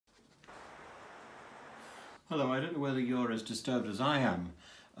Hello, I don't know whether you're as disturbed as I am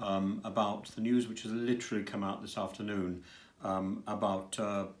about the news which has literally come out this afternoon about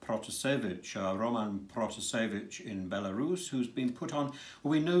Protasevich, Roman Protasevich in Belarus, who's been put on.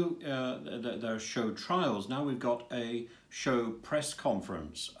 Well, we know that there are show trials. Now we've got a show press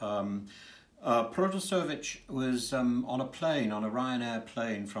conference. Protasevich was on a plane, on a Ryanair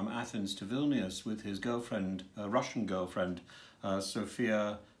plane from Athens to Vilnius with his girlfriend, Russian girlfriend,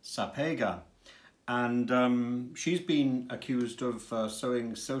 Sophia Sapega. And she's been accused of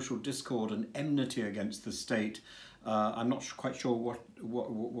sowing social discord and enmity against the state. I'm not quite sure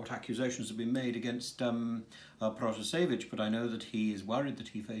what accusations have been made against Protasevich, but I know that he is worried that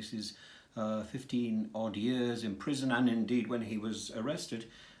he faces 15 odd years in prison, and indeed when he was arrested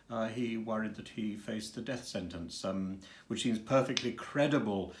he worried that he faced the death sentence, which seems perfectly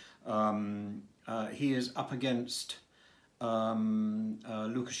credible. He is up against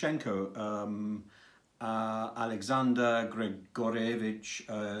Lukashenko, Alexandr Grigorievich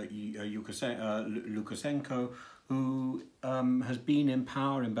Lukashenko, who has been in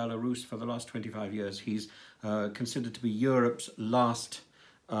power in Belarus for the last 25 years. He's considered to be Europe's last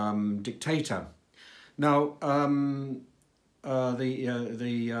dictator. Now,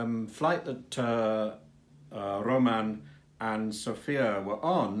 the flight that Roman and Sofia were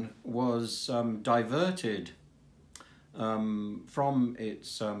on was diverted from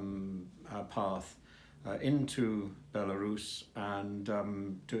its path into Belarus and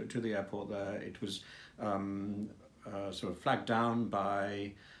to the airport there. It was sort of flagged down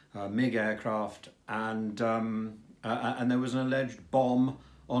by MiG aircraft, and there was an alleged bomb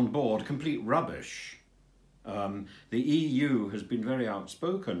on board. Complete rubbish. The EU has been very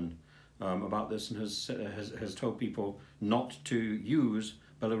outspoken about this and has told people not to use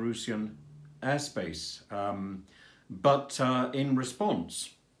Belarusian airspace. But in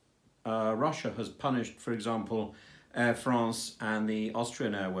response, Russia has punished, for example, Air France and the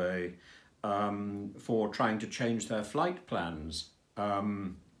Austrian Airway for trying to change their flight plans.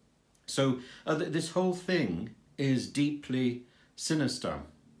 So this whole thing is deeply sinister.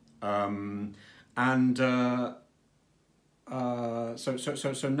 So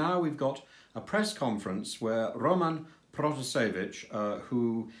now we've got a press conference where Roman Protasevich,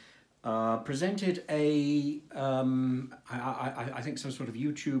 who presented I think some sort of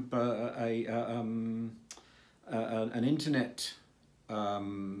YouTube, an internet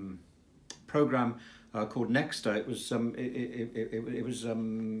program called Nexta. It was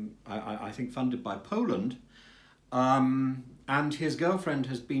I think funded by Poland, and his girlfriend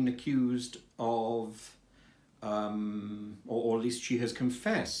has been accused of, or at least she has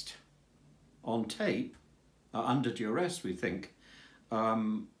confessed on tape, under duress, we think,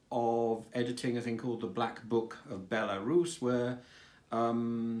 of editing a thing called the Black Book of Belarus, where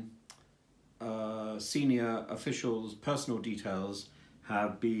senior officials' personal details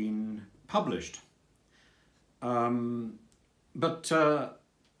have been published. But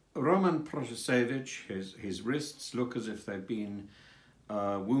Roman Protasevich, his wrists look as if they've been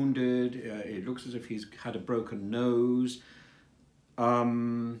wounded. It looks as if he's had a broken nose.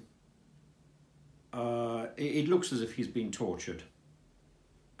 It looks as if he's been tortured.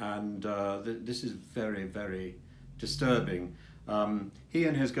 And this is very, very disturbing. He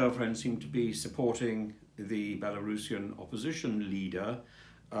and his girlfriend seem to be supporting the Belarusian opposition leader,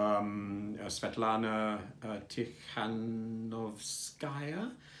 Svetlana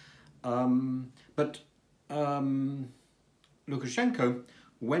Tikhanovskaya. But Lukashenko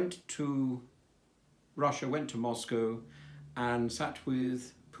went to Russia, went to Moscow, and sat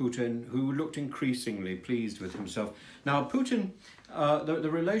with Putin, who looked increasingly pleased with himself. Now, Putin, the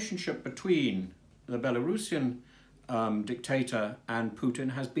relationship between the Belarusian dictator and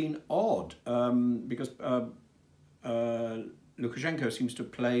Putin has been odd, because Lukashenko seems to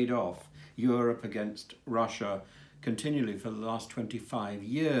have played off Europe against Russia continually for the last 25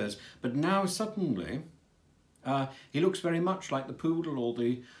 years. But now suddenly, he looks very much like the poodle or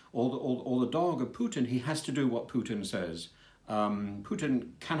the dog of Putin. He has to do what Putin says.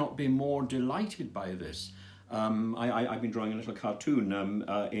 Putin cannot be more delighted by this. I've been drawing a little cartoon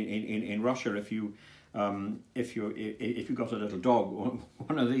in Russia. If you got a little dog,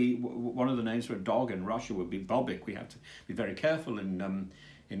 one of the names for a dog in Russia would be bobik. We have to be very careful in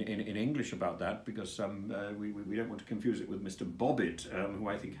English about that, because we don't want to confuse it with Mr. Bobbit, who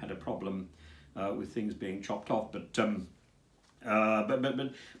I think had a problem with things being chopped off.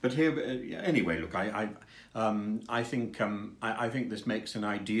 But here, anyway, look, I think this makes an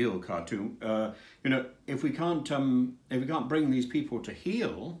ideal cartoon. You know, if we can't bring these people to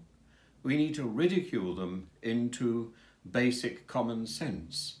heel, we need to ridicule them into basic common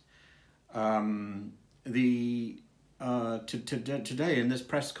sense. today in this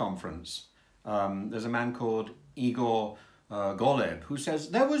press conference, there's a man called Igor Goleb, who says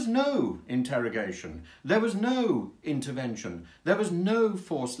there was no interrogation, there was no intervention, there was no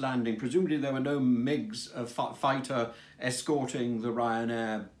forced landing. Presumably there were no MiGs, fighter escorting the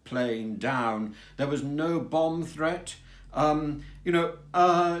Ryanair plane down. There was no bomb threat.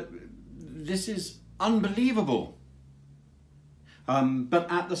 This is unbelievable.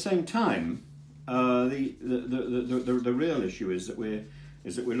 But at the same time, the real issue is that we're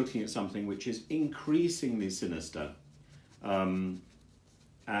looking at something which is increasingly sinister. We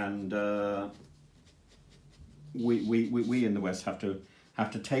in the West have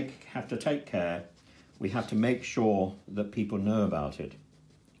to take care. We have to make sure that people know about it,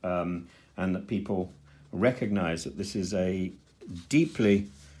 and that people recognise that this is a deeply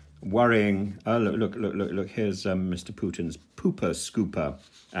worrying. Look! Here's Mr. Putin's pooper scooper,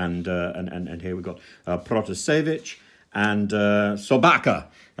 and here we got Protasevich and Sapega.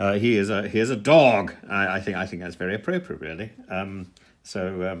 He is a dog. I think that's very appropriate, really.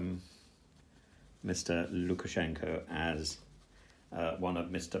 Mr. Lukashenko as one of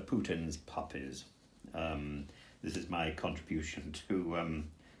Mr. Putin's puppies. This is my contribution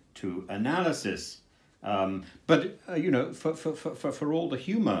to analysis. But for all the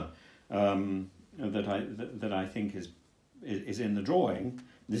humour that I think is in the drawing,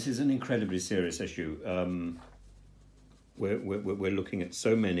 this is an incredibly serious issue. We're looking at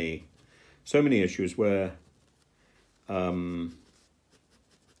so many issues where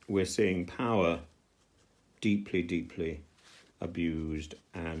we're seeing power deeply abused,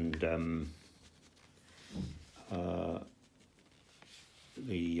 and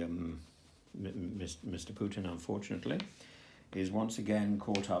Mr. Putin, unfortunately, is once again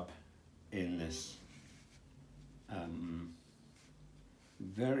caught up in this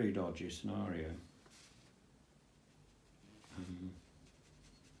very dodgy scenario.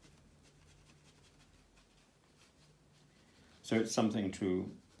 So it's something to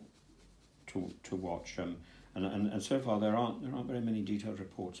watch, and so far there aren't very many detailed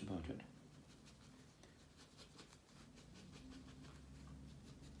reports about it.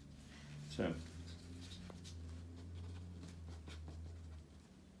 So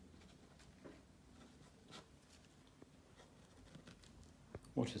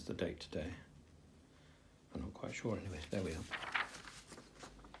what is the date today? I'm not quite sure. Anyway, there we are.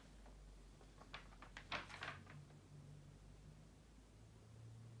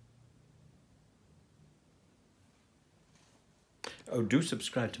 Oh, do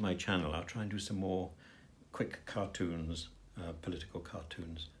subscribe to my channel. I'll try and do some more quick cartoons, political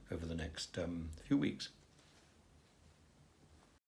cartoons, over the next few weeks.